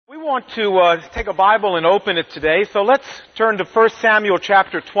want to take a Bible and open it today. So let's turn to 1 Samuel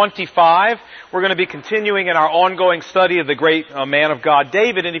chapter 25. We're going to be continuing in our ongoing study of the great man of God,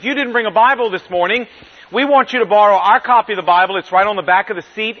 David. And if you didn't bring a Bible this morning, we want you to borrow our copy of the Bible. It's right on the back of the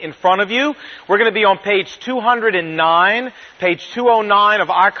seat in front of you. We're going to be on page 209, page 209 of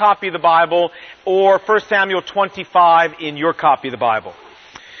our copy of the Bible, or 1 Samuel 25 in your copy of the Bible.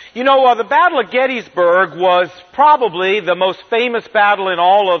 You know, the Battle of Gettysburg was probably the most famous battle in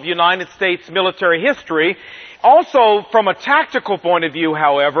all of United States military history. Also, from a tactical point of view,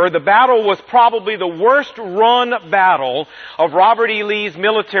 however, the battle was probably the worst run battle of Robert E. Lee's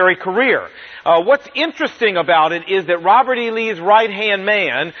military career. What's interesting about it is that Robert E. Lee's right-hand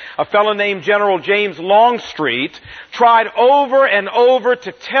man, a fellow named General James Longstreet, tried over and over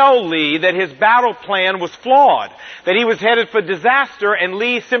to tell Lee that his battle plan was flawed, that he was headed for disaster, and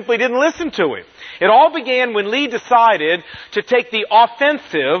Lee simply didn't listen to him. It all began when Lee decided to take the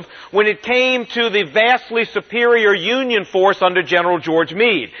offensive when it came to the vastly superior Union force under General George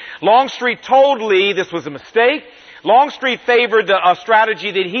Meade. Longstreet told Lee this was a mistake. Longstreet favored a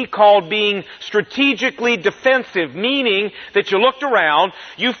strategy that he called being strategically defensive, meaning that you looked around,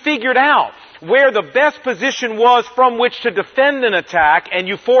 you figured out where the best position was from which to defend an attack, and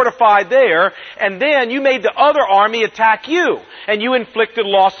you fortified there, and then you made the other army attack you, and you inflicted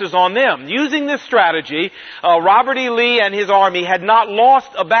losses on them. Using this strategy, Robert E. Lee and his army had not lost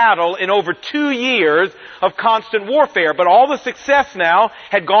a battle in over 2 years of constant warfare, but all the success now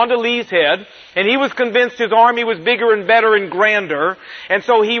had gone to Lee's head, and he was convinced his army was bigger and better and grander, and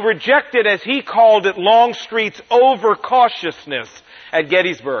so he rejected, as he called it, Longstreet's overcautiousness at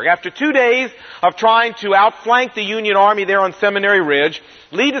Gettysburg. After 2 days of trying to outflank the Union Army there on Seminary Ridge,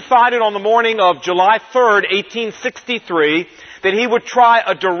 Lee decided on the morning of July 3rd, 1863, that he would try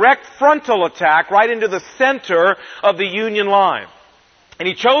a direct frontal attack right into the center of the Union line. And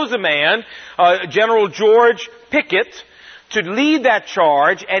he chose a man, General George Pickett, to lead that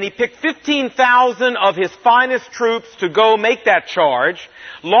charge, and he picked 15,000 of his finest troops to go make that charge.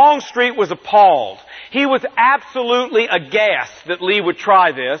 Longstreet was appalled. He was absolutely aghast that Lee would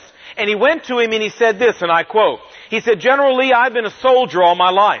try this, and he went to him and he said this, and I quote, he said, "General Lee, I've been a soldier all my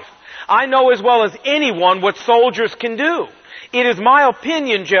life. I know as well as anyone what soldiers can do. It is my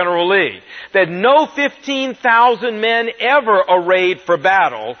opinion, General Lee, that no 15,000 men ever arrayed for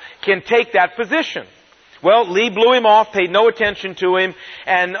battle can take that position." Well, Lee blew him off, paid no attention to him,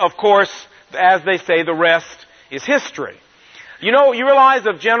 and of course, as they say, the rest is history. You know, you realize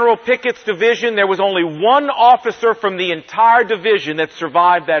of General Pickett's division, there was only one officer from the entire division that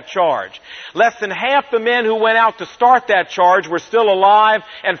survived that charge. Less than half the men who went out to start that charge were still alive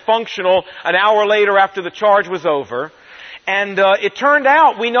and functional an hour later after the charge was over. And it turned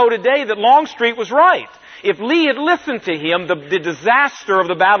out, we know today, that Longstreet was right. If Lee had listened to him, the disaster of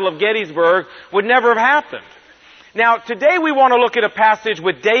the Battle of Gettysburg would never have happened. Now, today we want to look at a passage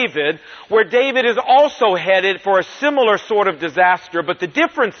with David, where David is also headed for a similar sort of disaster, but the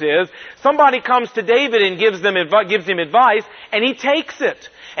difference is, somebody comes to David and gives him advice, and he takes it.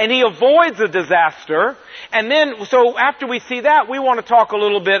 And he avoids a disaster. And then, so after we see that, we want to talk a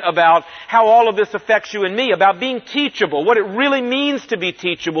little bit about how all of this affects you and me, about being teachable, what it really means to be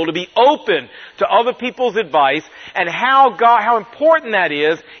teachable, to be open to other people's advice, and how important that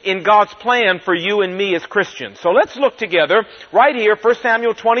is in God's plan for you and me as Christians. So let's look together right here, 1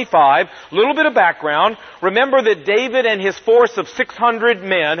 Samuel 25, a little bit of background. Remember that David and his force of 600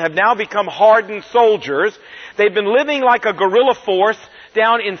 men have now become hardened soldiers. They've been living like a guerrilla force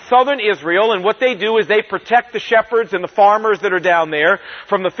down in southern Israel, and what they do is they protect the shepherds and the farmers that are down there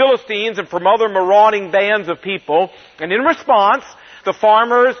from the Philistines and from other marauding bands of people. And in response, the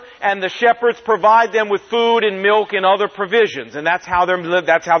farmers and the shepherds provide them with food and milk and other provisions, and that's how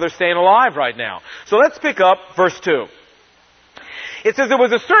they're staying alive right now. So let's pick up verse 2. It says, "There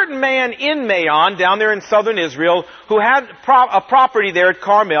was a certain man in Maon, down there in southern Israel, who had a property there at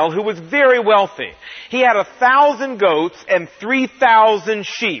Carmel, who was very wealthy. He had 1,000 goats and 3,000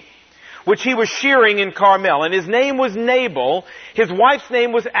 sheep, which he was shearing in Carmel. And his name was Nabal. His wife's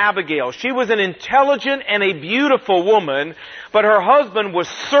name was Abigail. She was an intelligent and a beautiful woman, but her husband was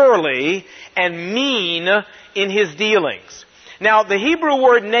surly and mean in his dealings." Now, the Hebrew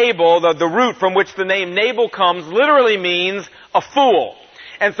word Nabal, the root from which the name Nabal comes, literally means a fool.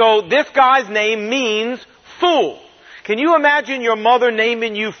 And so this guy's name means fool. Can you imagine your mother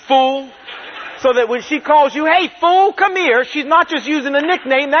naming you fool? So that when she calls you, hey fool, come here, she's not just using a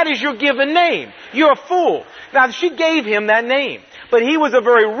nickname, that is your given name. You're a fool. Now she gave him that name. But he was a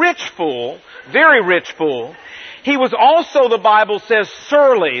very rich fool. He was also, the Bible says,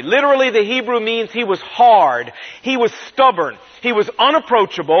 surly. Literally, the Hebrew means he was hard. He was stubborn. He was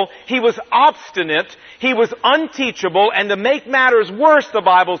unapproachable. He was obstinate. He was unteachable. And to make matters worse, the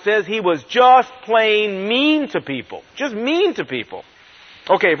Bible says, he was just plain mean to people. Just mean to people.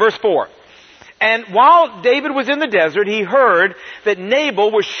 Okay, verse 4. And while David was in the desert, he heard that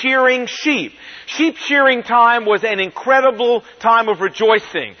Nabal was shearing sheep. Sheep shearing time was an incredible time of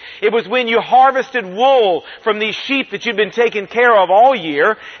rejoicing. It was when you harvested wool from these sheep that you'd been taking care of all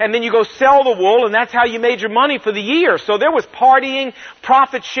year, and then you go sell the wool, and that's how you made your money for the year. So there was partying,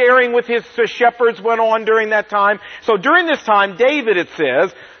 profit sharing with his shepherds went on during that time. So during this time, David, it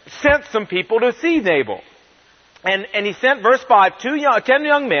says, sent some people to see Nabal. And he sent, verse 5, 10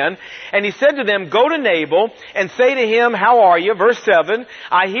 young men, and he said to them, go to Nabal and say to him, how are you? Verse 7,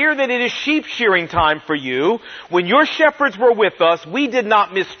 I hear that it is sheep shearing time for you. When your shepherds were with us, we did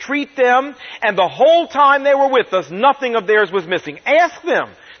not mistreat them, and the whole time they were with us, nothing of theirs was missing. Ask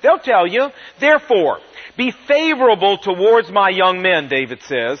them. They'll tell you. Therefore, be favorable towards my young men, David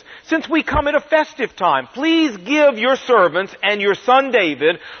says, since we come at a festive time. Please give your servants and your son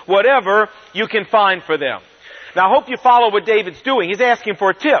David whatever you can find for them. Now I hope you follow what David's doing. He's asking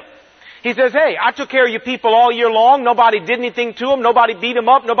for a tip. He says, hey, I took care of you people all year long. Nobody did anything to them. Nobody beat them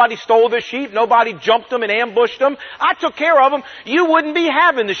up. Nobody stole their sheep. Nobody jumped them and ambushed them. I took care of them. You wouldn't be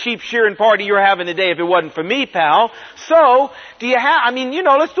having the sheep shearing party you're having today if it wasn't for me, pal. So,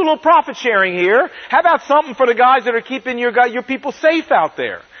 let's do a little profit sharing here. How about something for the guys that are keeping your people safe out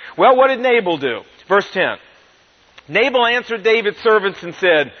there? Well, what did Nabal do? Verse 10. Nabal answered David's servants and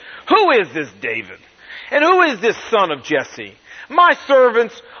said, who is this David? And who is this son of Jesse? Many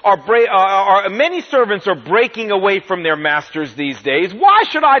servants are breaking away from their masters these days. Why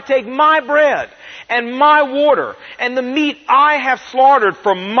should I take my bread and my water and the meat I have slaughtered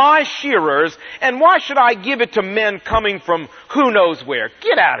from my shearers, and why should I give it to men coming from who knows where?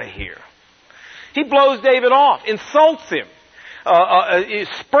 Get out of here. He blows David off, insults him,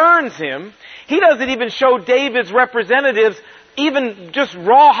 spurns him. He doesn't even show David's representatives even just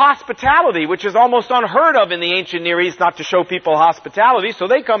raw hospitality, which is almost unheard of in the ancient Near East, not to show people hospitality. So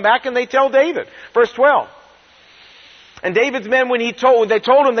they come back and they tell David. Verse 12. And David's men, when they told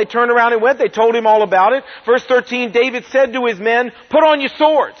him, they turned around and went. They told him all about it. Verse 13, David said to his men, put on your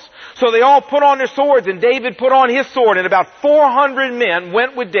swords. So they all put on their swords, and David put on his sword. And about 400 men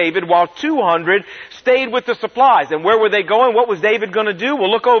went with David, while 200 stayed with the supplies. And where were they going? What was David going to do?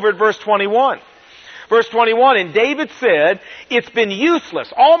 We'll look over at verse 21. Verse 21, and David said, it's been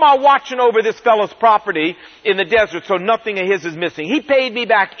useless, all my watching over this fellow's property in the desert, so nothing of his is missing. He paid me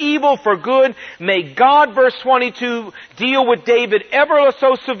back evil for good. May God, verse 22, deal with David ever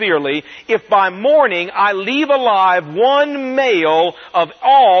so severely if by morning I leave alive one male of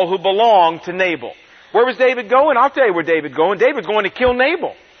all who belong to Nabal. Where was David going? I'll tell you where David's going. David's going to kill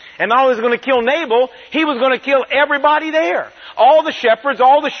Nabal. And not only was he going to kill Nabal, he was going to kill everybody there. All the shepherds,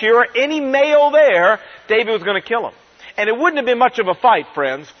 all the shearer, any male there, David was going to kill him. And it wouldn't have been much of a fight,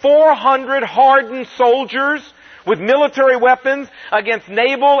 friends. 400 hardened soldiers with military weapons against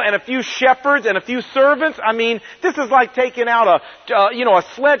Nabal and a few shepherds and a few servants. I mean, this is like taking out a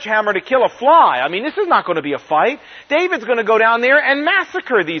sledgehammer to kill a fly. I mean, this is not going to be a fight. David's going to go down there and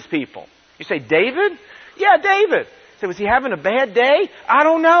massacre these people. You say, David? Yeah, David. So was he having a bad day? I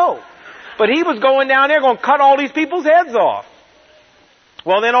don't know. But he was going down there going to cut all these people's heads off.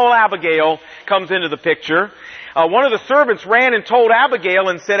 Well, then old Abigail comes into the picture. One of the servants ran and told Abigail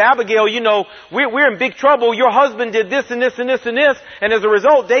and said, Abigail, we're in big trouble. Your husband did this and this and this and this. And as a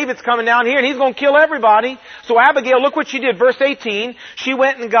result, David's coming down here and he's going to kill everybody. So Abigail, look what she did. Verse 18, she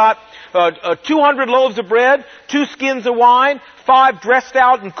went and got 200 loaves of bread, 2 skins of wine, 5 dressed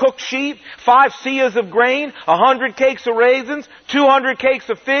out and cooked sheep, 5 seahs of grain, 100 cakes of raisins, 200 cakes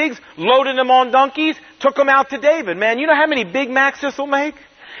of figs, loaded them on donkeys, took them out to David. Man, you know how many Big Macs this will make?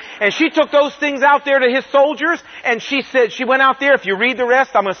 And she took those things out there to his soldiers, and she said, she went out there, if you read the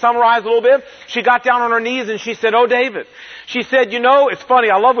rest, I'm going to summarize a little bit. She got down on her knees and she said, oh David. She said, it's funny,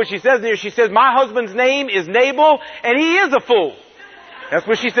 I love what she says there. She says, my husband's name is Nabal, and he is a fool. That's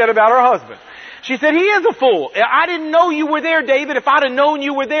what she said about her husband. She said, he is a fool. I didn't know you were there, David. If I'd have known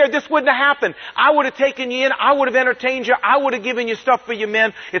you were there, this wouldn't have happened. I would have taken you in. I would have entertained you. I would have given you stuff for your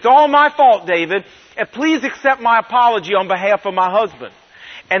men. It's all my fault, David. And please accept my apology on behalf of my husband.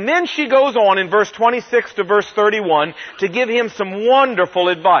 And then she goes on in verse 26 to verse 31 to give him some wonderful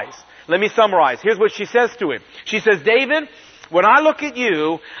advice. Let me summarize. Here's what she says to him. She says, David, When I look at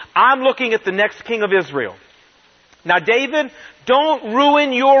you, I'm looking at the next king of Israel. Now, David, don't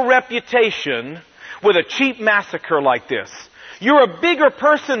ruin your reputation with a cheap massacre like this. You're a bigger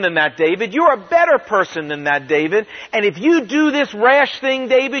person than that, David. You're a better person than that, David. And if you do this rash thing,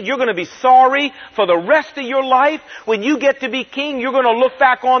 David, you're going to be sorry for the rest of your life. When you get to be king, you're going to look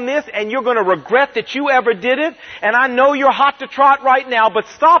back on this and you're going to regret that you ever did it. And I know you're hot to trot right now, but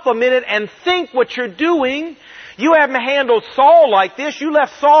stop a minute and think what you're doing. You haven't handled Saul like this. You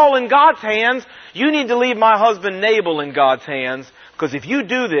left Saul in God's hands. You need to leave my husband Nabal in God's hands, because if you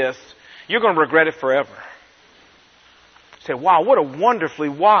do this, you're going to regret it forever. You say, wow, what a wonderfully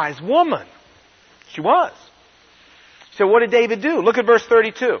wise woman. She was. So what did David do? Look at verse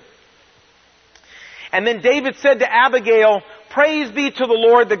 32. And then David said to Abigail, "Praise be to the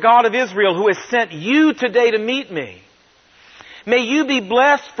Lord, the God of Israel, who has sent you today to meet me. May you be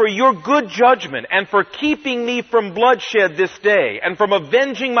blessed for your good judgment and for keeping me from bloodshed this day and from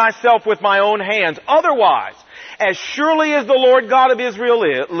avenging myself with my own hands. Otherwise, as surely as the Lord God of Israel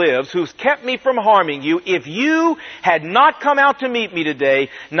lives, who's kept me from harming you, if you had not come out to meet me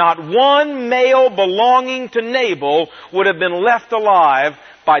today, not one male belonging to Nabal would have been left alive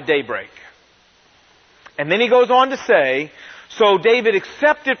by daybreak." And then he goes on to say, so David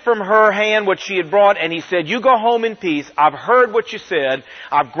accepted from her hand what she had brought, and he said, "You go home in peace. I've heard what you said.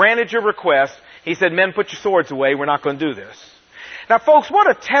 I've granted your request." He said, "Men, put your swords away. We're not going to do this." Now, folks, what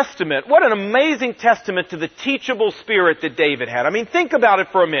a testament, what an amazing testament to the teachable spirit that David had. I mean, think about it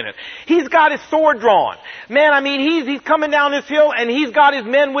for a minute. He's got his sword drawn. Man, I mean, he's coming down this hill, and he's got his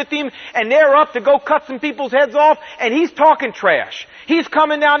men with him, and they're up to go cut some people's heads off, and he's talking trash. He's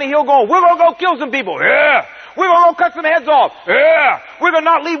coming down the hill going, "We're going to go kill some people." Yeah. "We're going to go cut some heads off." Yeah. "We're going to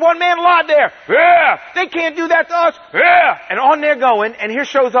not leave one man alive there." Yeah. "They can't do that to us." Yeah. And on they're going, and here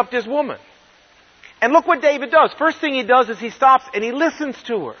shows up this woman. And look what David does. First thing he does is he stops and he listens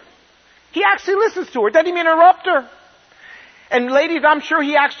to her. He actually listens to her. Doesn't even interrupt her. And ladies, I'm sure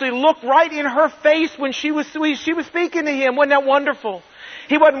he actually looked right in her face when she was speaking to him. Wasn't that wonderful?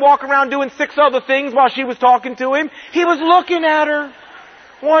 He wasn't walking around doing 6 other things while she was talking to him. He was looking at her.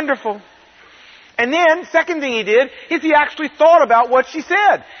 Wonderful. And then, second thing he did, is he actually thought about what she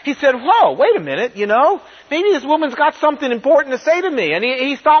said. He said, "Whoa, wait a minute, maybe this woman's got something important to say to me." And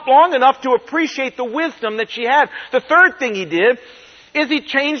he stopped long enough to appreciate the wisdom that she had. The third thing he did is he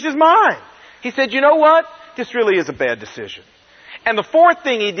changed his mind. He said, "You know what? This really is a bad decision." And the fourth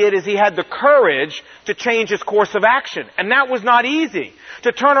thing he did is he had the courage to change his course of action. And that was not easy.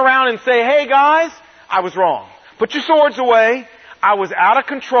 To turn around and say, "Hey guys, I was wrong. Put your swords away. I was out of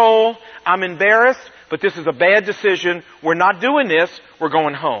control. I'm embarrassed, but this is a bad decision. We're not doing this. We're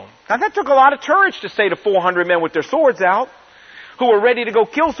going home." Now that took a lot of courage to say to 400 men with their swords out, who were ready to go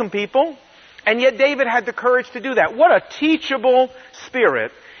kill some people. And yet David had the courage to do that. What a teachable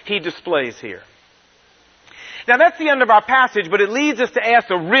spirit he displays here. Now that's the end of our passage, but it leads us to ask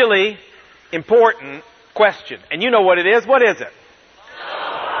a really important question. And you know what it is. What is it?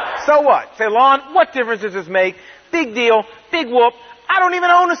 So what? Say, "Lon, what difference does this make? Big deal, big whoop. I don't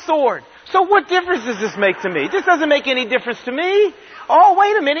even own a sword. So what difference does this make to me? This doesn't make any difference to me." Oh,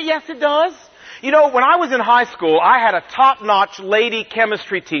 wait a minute. Yes, it does. When I was in high school, I had a top-notch lady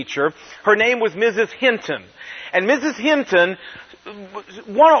chemistry teacher. Her name was Mrs. Hinton. And Mrs. Hinton,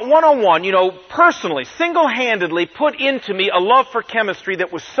 one-on-one, personally, single-handedly put into me a love for chemistry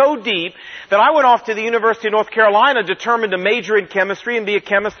that was so deep that I went off to the University of North Carolina determined to major in chemistry and be a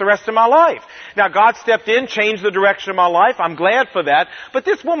chemist the rest of my life. Now, God stepped in, changed the direction of my life. I'm glad for that. But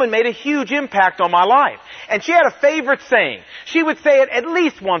this woman made a huge impact on my life. And she had a favorite saying. She would say it at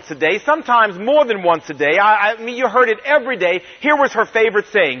least once a day, sometimes more than once a day. I mean, you heard it every day. Here was her favorite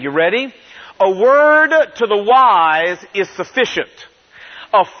saying. You ready? "A word to the wise is sufficient.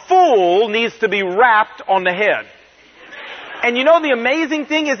 A fool needs to be rapped on the head." And the amazing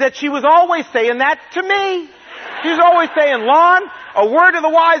thing is that she was always saying that to me. She was always saying, "Lon, a word to the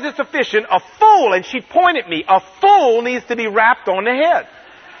wise is sufficient. A fool," and she'd point at me, "a fool needs to be rapped on the head."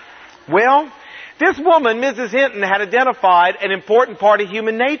 Well, this woman, Mrs. Hinton, had identified an important part of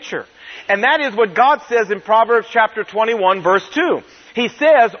human nature. And that is what God says in Proverbs chapter 21, verse 2. He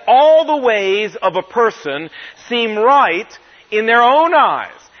says, "All the ways of a person seem right in their own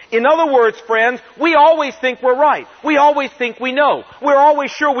eyes." In other words, friends, we always think we're right. We always think we know. We're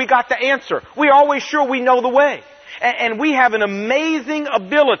always sure we got the answer. We're always sure we know the way. And we have an amazing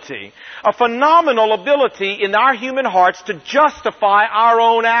ability, a phenomenal ability in our human hearts to justify our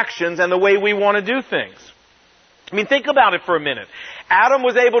own actions and the way we want to do things. I mean, think about it for a minute. Adam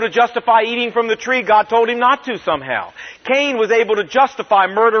was able to justify eating from the tree God told him not to somehow. Cain was able to justify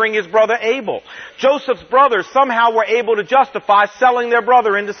murdering his brother Abel. Joseph's brothers somehow were able to justify selling their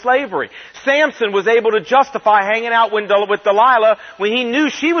brother into slavery. Samson was able to justify hanging out with Delilah when he knew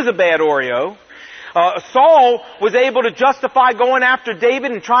she was a bad Oreo. Saul was able to justify going after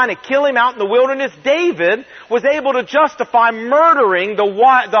David and trying to kill him out in the wilderness. David was able to justify murdering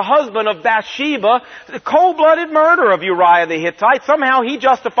the husband of Bathsheba, the cold-blooded murder of Uriah the Hittite. Somehow he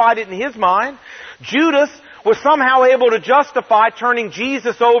justified it in his mind. Judas was somehow able to justify turning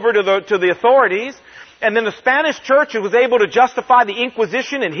Jesus over to the authorities. And then the Spanish church was able to justify the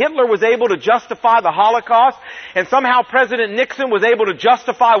Inquisition, and Hitler was able to justify the Holocaust, and somehow President Nixon was able to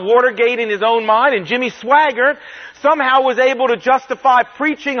justify Watergate in his own mind, and Jimmy Swaggart somehow was able to justify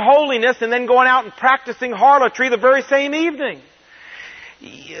preaching holiness and then going out and practicing harlotry the very same evening.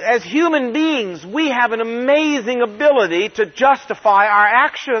 As human beings, we have an amazing ability to justify our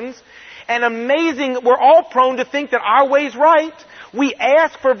actions, and we're all prone to think that our way's right. We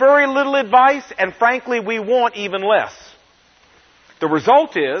ask for very little advice, and frankly, we want even less. The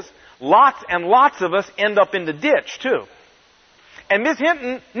result is, lots and lots of us end up in the ditch, too. And Miss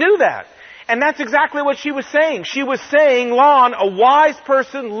Hinton knew that. And that's exactly what she was saying. She was saying, Lon, a wise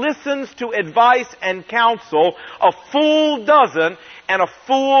person listens to advice and counsel. A fool doesn't, and a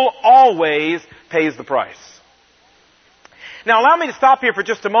fool always pays the price. Now, allow me to stop here for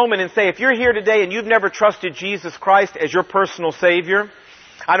just a moment and say, if you're here today and you've never trusted Jesus Christ as your personal Savior,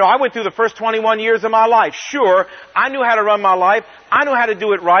 I know I went through the first 21 years of my life. Sure, I knew how to run my life. I knew how to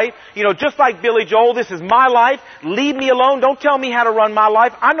do it right. You know, just like Billy Joel, this is my life. Leave me alone. Don't tell me how to run my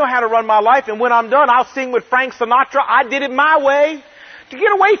life. I know how to run my life, and when I'm done, I'll sing with Frank Sinatra. I did it my way. To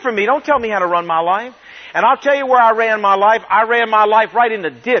get away from me. Don't tell me how to run my life. And I'll tell you where I ran my life. I ran my life right in the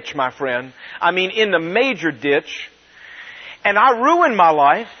ditch, my friend. I mean, in the major ditch. And I ruined my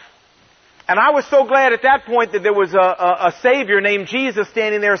life. And I was so glad at that point that there was a Savior named Jesus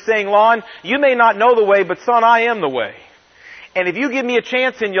standing there saying, Lon, you may not know the way, but son, I am the way. And if you give me a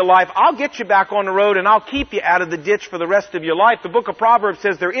chance in your life, I'll get you back on the road and I'll keep you out of the ditch for the rest of your life. The book of Proverbs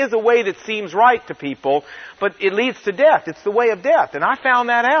says there is a way that seems right to people, but it leads to death. It's the way of death. And I found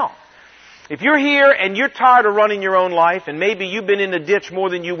that out. If you're here and you're tired of running your own life, and maybe you've been in the ditch more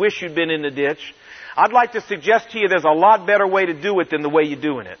than you wish you'd been in the ditch, I'd like to suggest to you there's a lot better way to do it than the way you're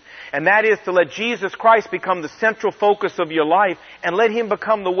doing it. And that is to let Jesus Christ become the central focus of your life and let Him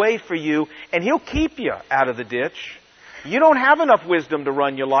become the way for you, and He'll keep you out of the ditch. You don't have enough wisdom to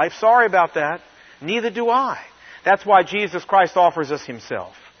run your life. Sorry about that. Neither do I. That's why Jesus Christ offers us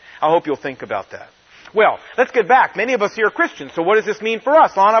Himself. I hope you'll think about that. Well, let's get back. Many of us here are Christians, so what does this mean for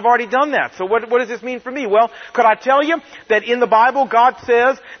us? Lon, I've already done that. So what does this mean for me? Well, could I tell you that in the Bible, God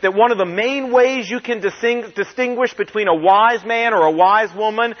says that one of the main ways you can distinguish between a wise man or a wise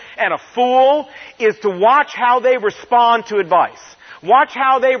woman and a fool is to watch how they respond to advice. Watch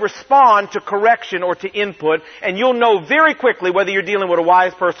how they respond to correction or to input, and you'll know very quickly whether you're dealing with a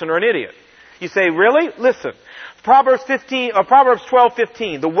wise person or an idiot. You say, really? Listen. Proverbs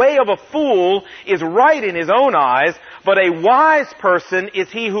 12:15. The way of a fool is right in his own eyes, but a wise person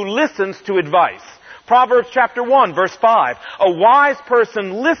is he who listens to advice. Proverbs chapter 1, verse 5. A wise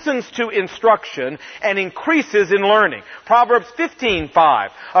person listens to instruction and increases in learning. Proverbs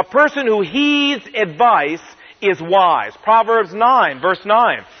 15:5. A person who heeds advice is wise. Proverbs 9, verse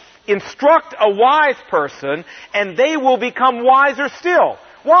 9. Instruct a wise person and they will become wiser still.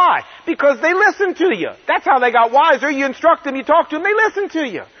 Why? Because they listen to you. That's how they got wiser. You instruct them, you talk to them, they listen to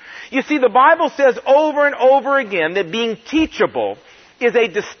you. You see, the Bible says over and over again that being teachable is a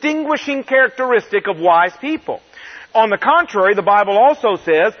distinguishing characteristic of wise people. On the contrary, the Bible also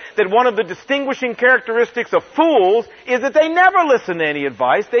says that one of the distinguishing characteristics of fools is that they never listen to any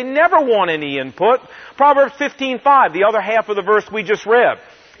advice. They never want any input. Proverbs 15:5, the other half of the verse we just read.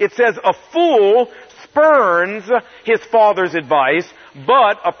 It says, a fool spurns his father's advice,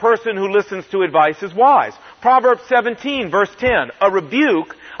 but a person who listens to advice is wise. Proverbs 17, verse 10. A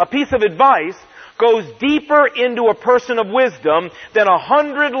rebuke, a piece of advice, goes deeper into a person of wisdom than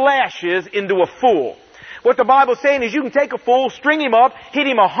 100 lashes into a fool. What the Bible's saying is you can take a fool, string him up, hit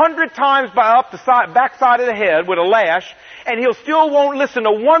him 100 times up the backside of the head with a lash, and he'll still won't listen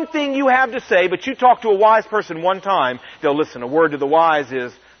to one thing you have to say, but you talk to a wise person one time, they'll listen. A word to the wise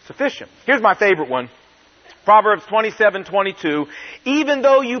is sufficient. Here's my favorite one. Proverbs 27:22. Even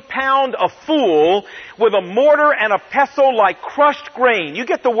though you pound a fool with a mortar and a pestle like crushed grain. You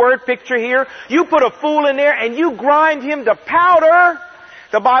get the word picture here? You put a fool in there and you grind him to powder.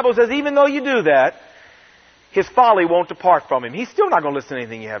 The Bible says even though you do that, his folly won't depart from him. He's still not going to listen to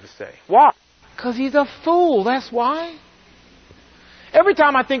anything you have to say. Why? Because he's a fool, that's why. Every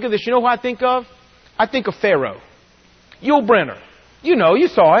time I think of this, you know who I think of? I think of Pharaoh. Yul Brynner. You know, you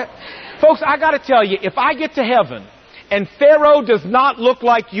saw it. Folks, I got to tell you, if I get to heaven and Pharaoh does not look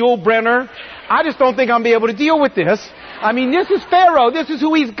like Yul Brynner, I just don't think I'm going to be able to deal with this. I mean, this is Pharaoh. This is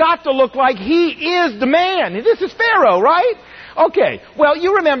who he's got to look like. He is the man. This is Pharaoh, right? Okay, well,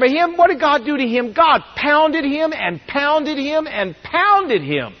 you remember him. What did God do to him? God pounded him and pounded him and pounded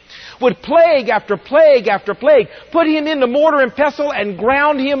him with plague after plague after plague, put him into mortar and pestle and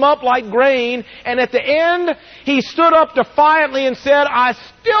ground him up like grain. And at the end, he stood up defiantly and said, I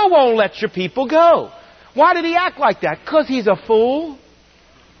still won't let your people go. Why did he act like that? Because he's a fool.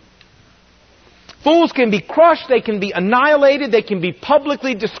 Fools can be crushed, they can be annihilated, they can be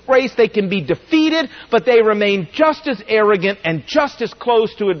publicly disgraced, they can be defeated, but they remain just as arrogant and just as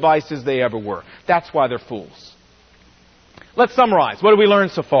close to advice as they ever were. That's why they're fools. Let's summarize. What have we learned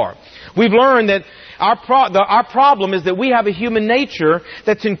so far? We've learned that our problem is that we have a human nature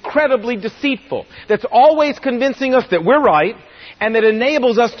that's incredibly deceitful, that's always convincing us that we're right, and that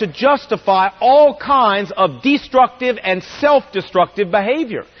enables us to justify all kinds of destructive and self-destructive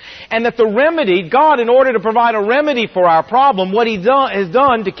behavior. And that the remedy, God, in order to provide a remedy for our problem, what He has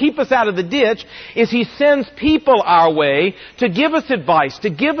done to keep us out of the ditch is He sends people our way to give us advice, to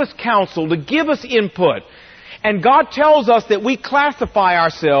give us counsel, to give us input. And God tells us that we classify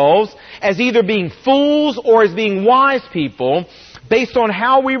ourselves as either being fools or as being wise people based on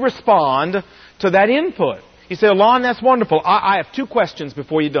how we respond to that input. You say, Alon, that's wonderful. I have two questions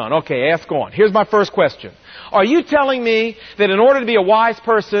before you're done. Okay, ask on. Here's my first question. Are you telling me that in order to be a wise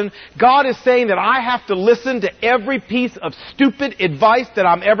person, God is saying that I have to listen to every piece of stupid advice that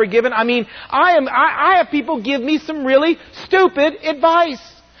I'm ever given? I mean, I have people give me some really stupid advice.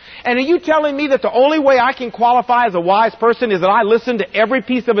 And are you telling me that the only way I can qualify as a wise person is that I listen to every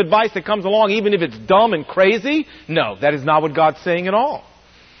piece of advice that comes along, even if it's dumb and crazy? No, that is not what God's saying at all.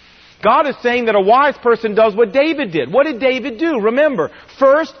 God is saying that a wise person does what David did. What did David do? Remember,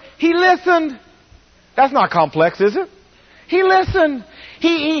 first, he listened. That's not complex, is it? He listened.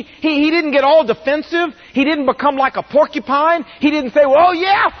 He didn't get all defensive. He didn't become like a porcupine. He didn't say, well,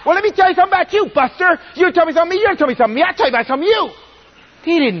 yeah, well, let me tell you something about you, Buster. You tell me something, you tell me something, me, I tell you about something, you.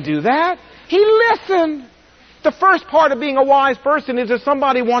 He didn't do that. He listened. The first part of being a wise person is if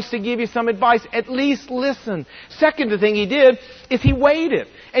somebody wants to give you some advice, at least listen. Second thing he did is he waited,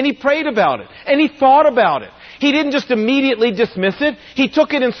 and he prayed about it, and he thought about it. He didn't just immediately dismiss it. He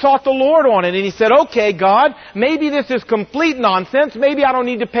took it and sought the Lord on it, and he said, okay, God, maybe this is complete nonsense. Maybe I don't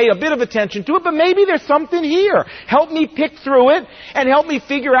need to pay a bit of attention to it, but maybe there's something here. Help me pick through it, and help me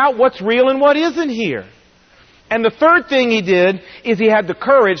figure out what's real and what isn't here. And the third thing he did is he had the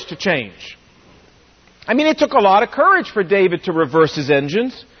courage to change. I mean, it took a lot of courage for David to reverse his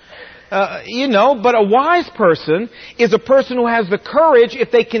engines. But a wise person is a person who has the courage,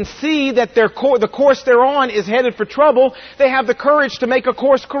 if they can see that the course they're on is headed for trouble, they have the courage to make a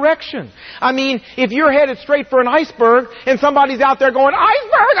course correction. I mean, if you're headed straight for an iceberg and somebody's out there going,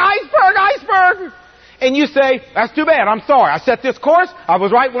 iceberg, iceberg, iceberg, and you say, that's too bad, I'm sorry, I set this course, I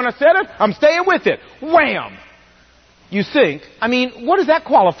was right when I said it, I'm staying with it. Wham! You sink. I mean, what does that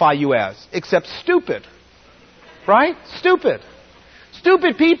qualify you as? Except stupid. Right? Stupid.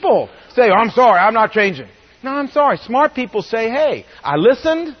 Stupid people say, oh, I'm sorry, I'm not changing. No, I'm sorry. Smart people say, hey, I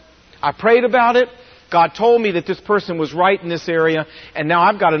listened, I prayed about it, God told me that this person was right in this area, and now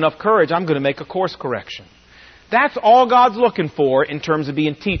I've got enough courage, I'm going to make a course correction. That's all God's looking for in terms of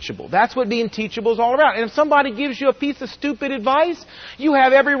being teachable. That's what being teachable is all about. And if somebody gives you a piece of stupid advice, you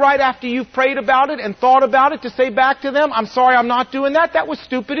have every right after you've prayed about it and thought about it to say back to them, I'm sorry, I'm not doing that. That was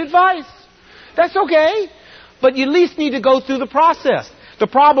stupid advice. That's okay. But you at least need to go through the process. The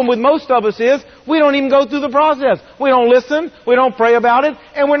problem with most of us is we don't even go through the process. We don't listen, we don't pray about it,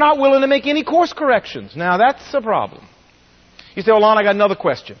 and we're not willing to make any course corrections. Now that's a problem. You say, well, Lon, I got another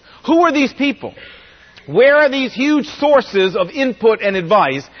question. Who are these people? Where are these huge sources of input and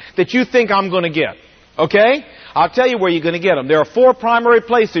advice that you think I'm going to get? Okay? I'll tell you where you're going to get them. There are 4 primary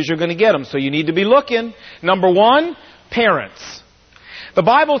places you're going to get them, so you need to be looking. Number 1, parents. The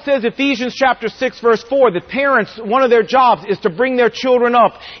Bible says, Ephesians chapter 6, verse 4, that parents, one of their jobs is to bring their children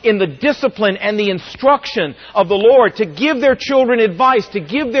up in the discipline and the instruction of the Lord, to give their children advice, to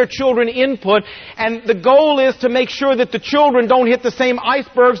give their children input, and the goal is to make sure that the children don't hit the same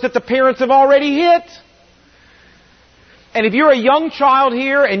icebergs that the parents have already hit. And if you're a young child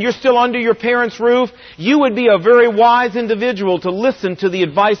here and you're still under your parents' roof, you would be a very wise individual to listen to the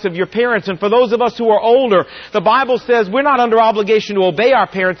advice of your parents. And for those of us who are older, the Bible says we're not under obligation to obey our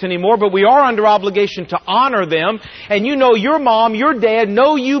parents anymore, but we are under obligation to honor them. And you know your mom, your dad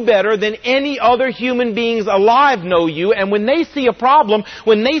know you better than any other human beings alive know you. And when they see a problem,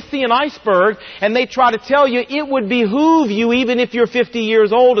 when they see an iceberg, and they try to tell you, it would behoove you, even if you're 50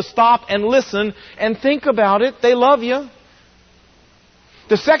 years old, to stop and listen and think about it. They love you.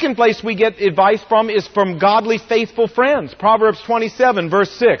 The second place we get advice from is from godly, faithful friends. Proverbs 27, verse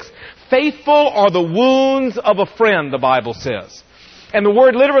 6. Faithful are the wounds of a friend, the Bible says. And the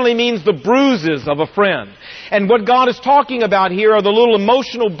word literally means the bruises of a friend. And what God is talking about here are the little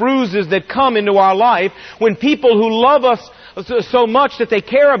emotional bruises that come into our life when people who love us so much that they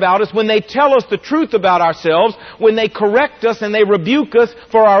care about us, when they tell us the truth about ourselves, when they correct us and they rebuke us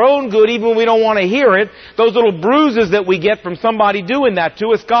for our own good, even when we don't want to hear it, those little bruises that we get from somebody doing that to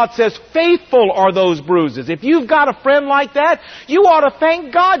us, God says, faithful are those bruises. If you've got a friend like that, you ought to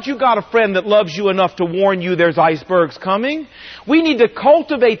thank God you got a friend that loves you enough to warn you there's icebergs coming. We need to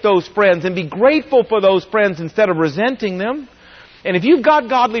cultivate those friends and be grateful for those friends instead of resenting them. And if you've got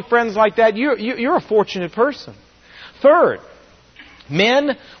godly friends like that, you're a fortunate person. Third,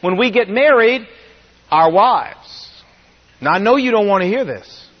 men, when we get married, our wives. Now, I know you don't want to hear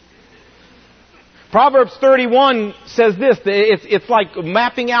this. Proverbs 31 says this. It's like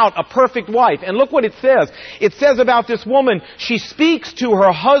mapping out a perfect wife. And look what it says. It says about this woman, she speaks to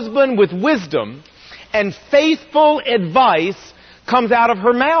her husband with wisdom, and faithful advice comes out of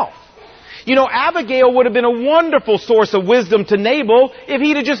her mouth. You know, Abigail would have been a wonderful source of wisdom to Nabal if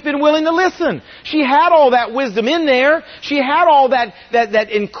he'd have just been willing to listen. She had all that wisdom in there. She had all that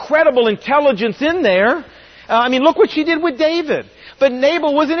incredible intelligence in there. Look what she did with David. But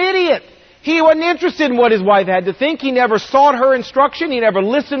Nabal was an idiot. He wasn't interested in what his wife had to think. He never sought her instruction. He never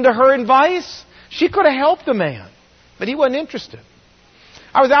listened to her advice. She could have helped the man, but he wasn't interested.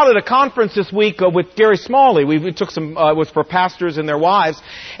 I was out at a conference this week with Gary Smalley. We took some, it was for pastors and their wives.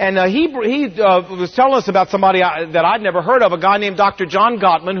 And he was telling us about somebody that I'd never heard of, a guy named Dr. John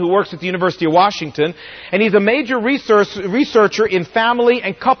Gottman, who works at the University of Washington. And he's a major researcher in family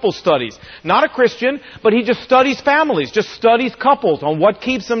and couple studies. Not a Christian, but he just studies families, just studies couples on what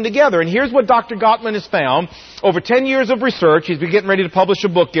keeps them together. And here's what Dr. Gottman has found. Over 10 years of research, he's been getting ready to publish a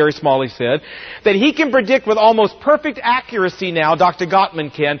book, Gary Smalley said, that he can predict with almost perfect accuracy now, Dr. Gottman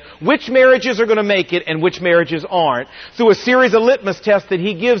can, which marriages are going to make it and which marriages aren't, through a series of litmus tests that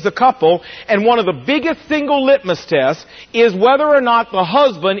he gives the couple. And one of the biggest single litmus tests is whether or not the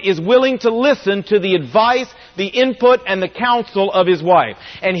husband is willing to listen to the advice, the input, and the counsel of his wife.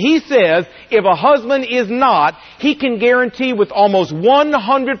 And he says if a husband is not, he can guarantee with almost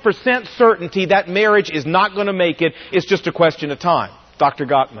 100% certainty that marriage is not going to make it. It's just a question of time. Dr.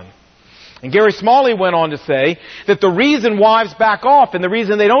 Gottman. And Gary Smalley went on to say that the reason wives back off and the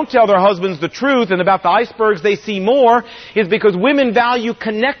reason they don't tell their husbands the truth and about the icebergs they see more is because women value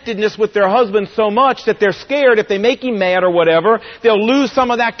connectedness with their husbands so much that they're scared if they make him mad or whatever, they'll lose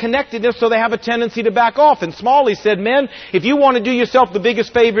some of that connectedness, so they have a tendency to back off. And Smalley said, men, if you want to do yourself the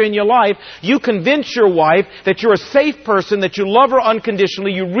biggest favor in your life, you convince your wife that you're a safe person, that you love her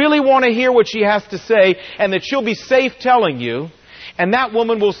unconditionally, you really want to hear what she has to say, and that she'll be safe telling you. And that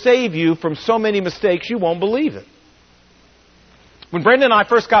woman will save you from so many mistakes you won't believe it. When Brenda and I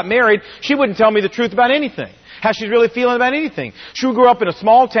first got married, she wouldn't tell me the truth about anything. How she's really feeling about anything. She grew up in a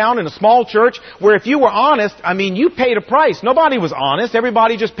small town, in a small church, where if you were honest, you paid a price. Nobody was honest.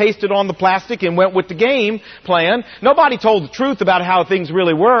 Everybody just pasted on the plastic and went with the game plan. Nobody told the truth about how things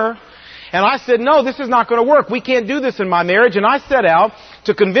really were. And I said, no, this is not going to work. We can't do this in my marriage. And I set out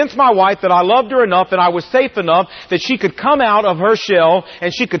to convince my wife that I loved her enough and I was safe enough that she could come out of her shell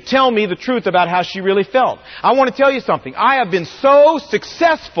and she could tell me the truth about how she really felt. I want to tell you something. I have been so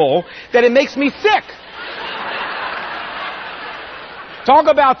successful that it makes me sick. Talk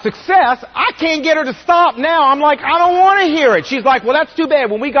about success. I can't get her to stop now. I'm like, I don't want to hear it. She's like, well, that's too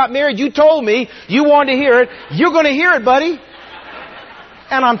bad. When we got married, you told me you wanted to hear it. You're going to hear it, buddy.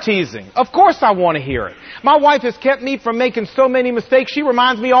 And I'm teasing. Of course I want to hear it. My wife has kept me from making so many mistakes. She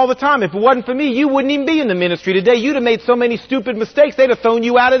reminds me all the time, if it wasn't for me, you wouldn't even be in the ministry today. You'd have made so many stupid mistakes, they'd have thrown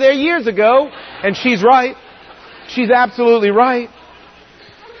you out of there years ago. And she's right. She's absolutely right.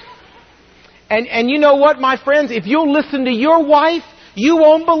 And you know what, my friends? If you'll listen to your wife, you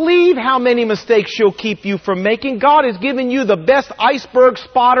won't believe how many mistakes she'll keep you from making. God has given you the best iceberg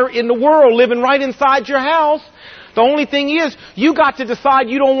spotter in the world living right inside your house. The only thing is, you got to decide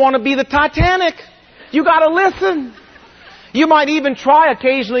you don't want to be the Titanic. You got to listen. You might even try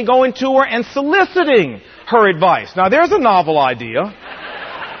occasionally going to her and soliciting her advice. Now there's a novel idea.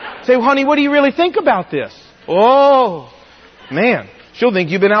 Say, honey, what do you really think about this? Oh, man, she'll think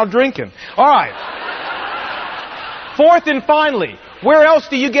you've been out drinking. All right. Fourth and finally, where else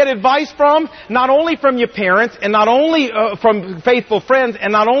do you get advice from? Not only from your parents, and not only from faithful friends,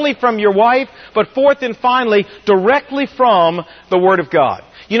 and not only from your wife, but fourth and finally, directly from the Word of God.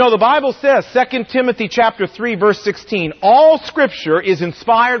 You know, the Bible says, 2 Timothy chapter 3, verse 16, all Scripture is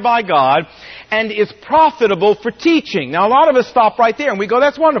inspired by God and is profitable for teaching. Now, a lot of us stop right there and we go,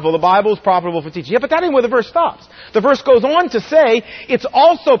 that's wonderful, the Bible is profitable for teaching. Yeah, but that ain't where the verse stops. The verse goes on to say, it's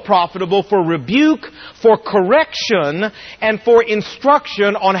also profitable for rebuke, for correction, and for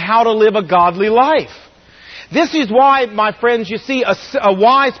instruction on how to live a godly life. This is why, my friends, you see, a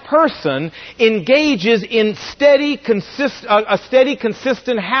wise person engages in a steady,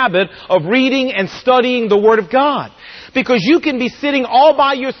 consistent habit of reading and studying the Word of God. Because you can be sitting all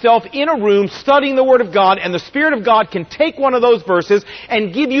by yourself in a room studying the Word of God, and the Spirit of God can take one of those verses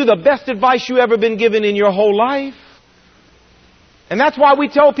and give you the best advice you've ever been given in your whole life. And that's why we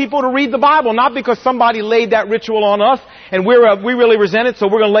tell people to read the Bible, not because somebody laid that ritual on us and we really resent it, so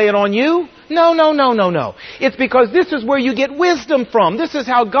we're going to lay it on you. No. It's because this is where you get wisdom from. This is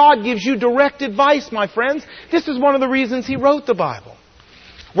how God gives you direct advice, my friends. This is one of the reasons He wrote the Bible.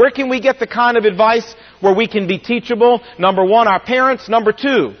 Where can we get the kind of advice where we can be teachable? Number one, our parents. Number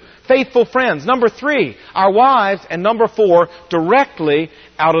two, faithful friends. Number three, our wives. And number four, directly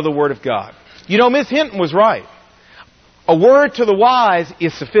out of the Word of God. You know, Miss Hinton was right. A word to the wise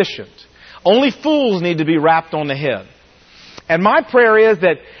is sufficient. Only fools need to be rapped on the head. And my prayer is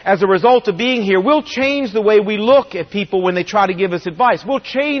that as a result of being here, we'll change the way we look at people when they try to give us advice. We'll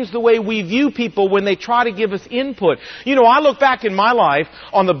change the way we view people when they try to give us input. You know, I look back in my life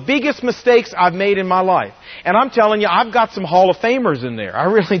on the biggest mistakes I've made in my life. And I'm telling you, I've got some Hall of Famers in there. I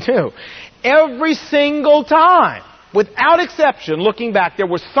really do. Every single time, without exception, looking back, there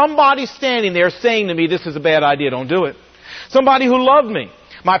was somebody standing there saying to me, this is a bad idea, don't do it. Somebody who loved me.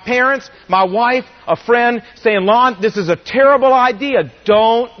 My parents, my wife, a friend saying, Lon, this is a terrible idea.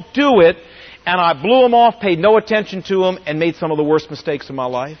 Don't do it. And I blew them off, paid no attention to them, and made some of the worst mistakes of my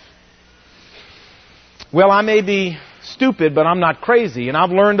life. Well, I may be stupid, but I'm not crazy. And I've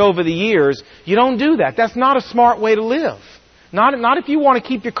learned over the years, you don't do that. That's not a smart way to live. Not if you want to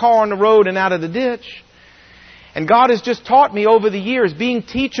keep your car on the road and out of the ditch. And God has just taught me over the years, being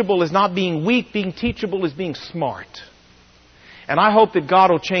teachable is not being weak. Being teachable is being smart. And I hope that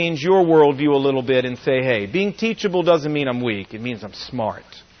God will change your worldview a little bit and say, hey, being teachable doesn't mean I'm weak. It means I'm smart.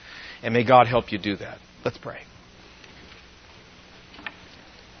 And may God help you do that. Let's pray.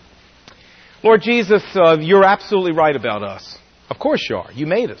 Lord Jesus, you're absolutely right about us. Of course you are. You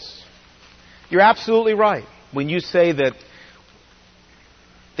made us. You're absolutely right when you say that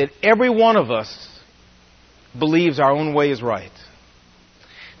every one of us believes our own way is right.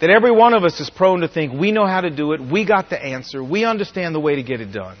 That every one of us is prone to think we know how to do it, we got the answer, we understand the way to get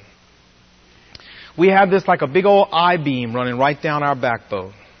it done. We have this like a big old I-beam running right down our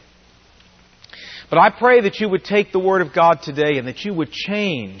backbone. But I pray that you would take the Word of God today and that you would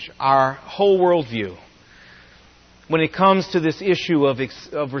change our whole worldview when it comes to this issue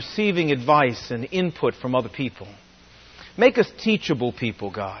of receiving advice and input from other people. Make us teachable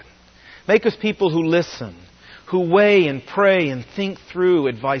people, God. Make us people who listen, who weigh and pray and think through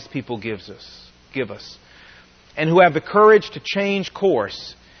advice people give us, and who have the courage to change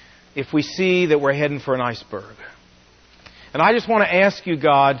course if we see that we're heading for an iceberg. And I just want to ask you,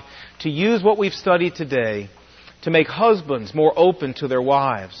 God, to use what we've studied today to make husbands more open to their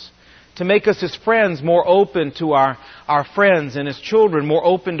wives, to make us as friends more open to our friends, and as children more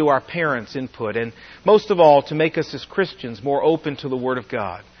open to our parents' input, and most of all, to make us as Christians more open to the Word of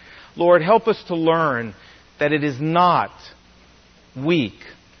God. Lord, help us to learn that it is not weak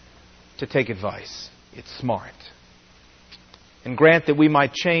to take advice. It's smart. And grant that we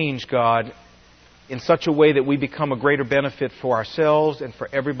might change, God, in such a way that we become a greater benefit for ourselves and for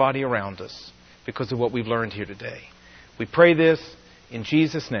everybody around us because of what we've learned here today. We pray this in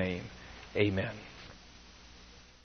Jesus' name. Amen.